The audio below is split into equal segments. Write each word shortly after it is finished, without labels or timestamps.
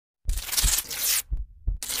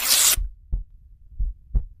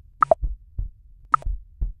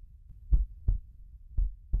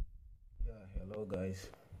Guys,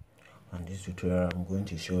 on this tutorial I'm going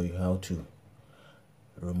to show you how to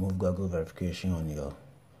remove Google verification on your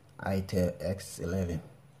Itel S11.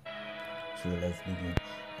 So let's begin.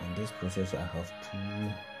 In this process I have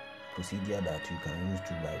two procedures that you can use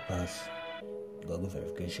to bypass Google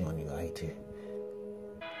verification on your Itel.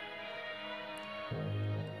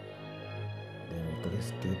 Then we click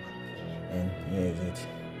skip, and here is it.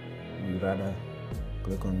 We rather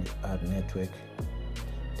click on the add network,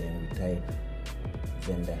 then we type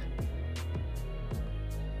vendor.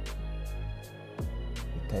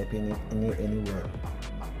 You type in it anywhere,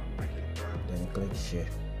 then click share,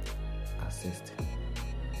 assist,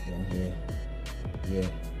 then here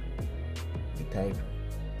you type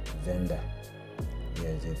vendor. Here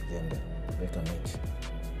is it, vendor. Click on it,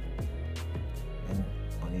 and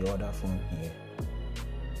on the other phone here,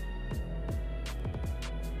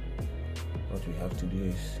 what we have to do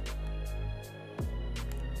is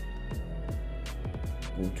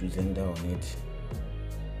go to Zender on it,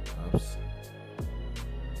 apps,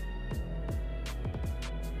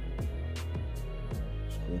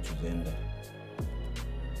 scroll to Zender,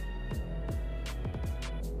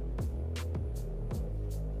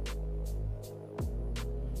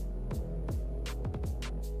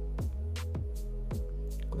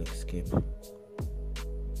 click skip,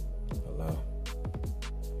 allow,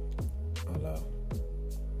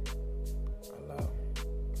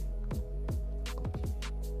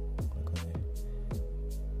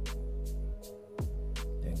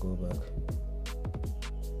 go back,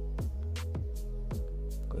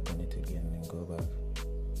 click on it again and go back.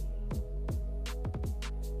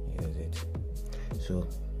 Here's it. So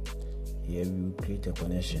here we will create a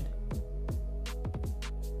connection.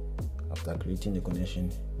 After creating the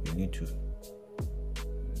connection, you need to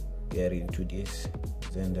get into this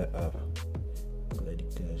Zender app, click the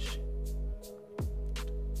cache.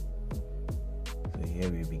 So here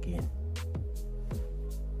we begin.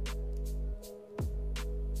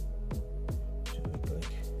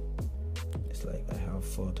 Like I have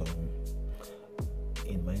 4 of them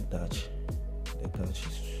in my touch. The touch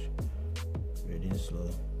is reading slow.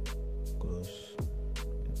 Close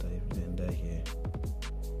and type Zender here.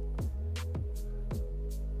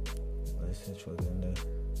 Let's search for Zender.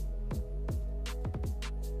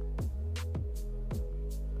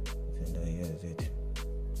 Zender, here is it.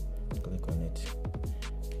 Click on it.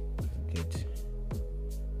 Get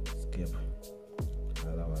skip.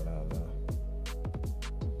 Allow.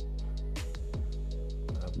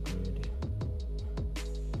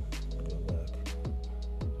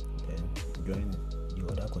 Join the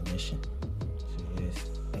other connection. So here's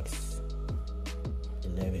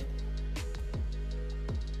X11.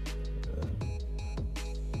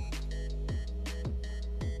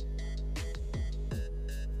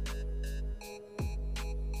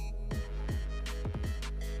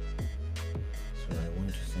 So I want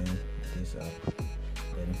to send this up,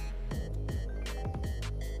 then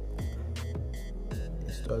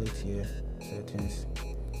install it here, settings,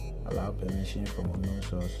 allow permission from unknown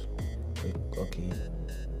source. Click OK,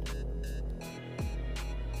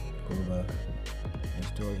 go back,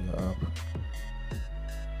 install your app,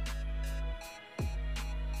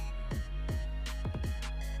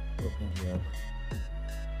 open the app,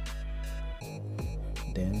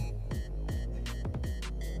 then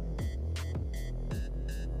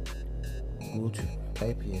go to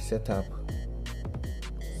type here setup,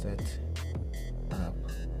 setup,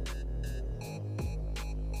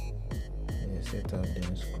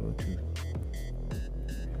 then scroll to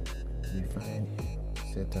define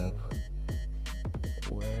setup.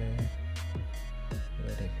 Where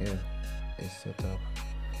the hell is setup?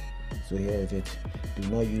 So here is it. Do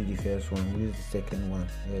not use the first one, use the second one.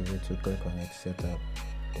 Here is it. So click on it, setup,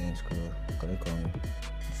 then scroll, click on the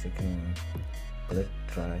second one, click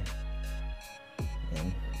try,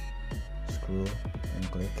 and scroll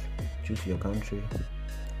and click, choose your country.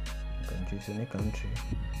 You can choose any country.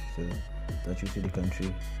 So that you see the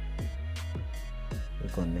country,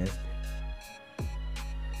 click on next,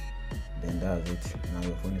 then that's it. Now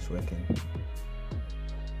your phone is working.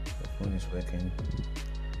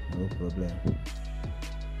 No problem.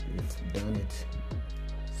 You've done it,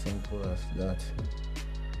 simple as that.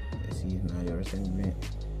 You see now your recent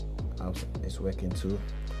app is working too.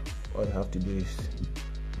 All you have to do is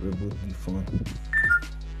reboot the phone.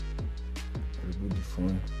 Rebooting the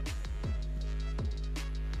phone.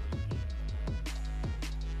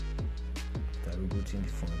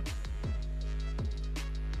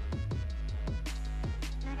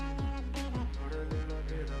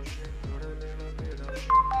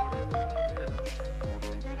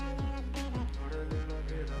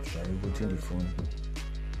 After rebooting the phone,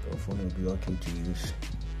 your phone will be okay to use,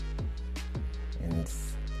 and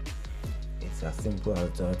it's as simple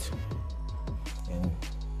as that. And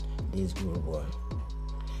this is Bwoy.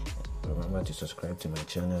 Remember to subscribe to my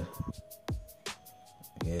channel.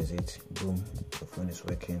 Here's it. Boom, the phone is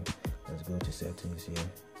working. Let's go to settings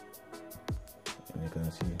here, and you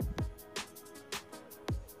can see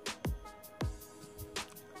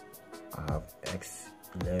I have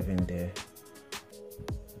X11 there.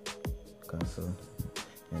 Cancel,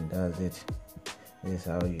 and that's it. This is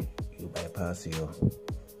how you bypass your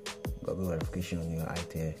Google verification on your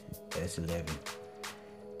Itel S11.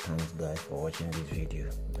 Thanks guys for watching this video,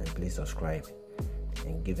 and please subscribe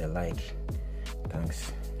and give a like.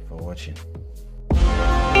 Thanks for watching.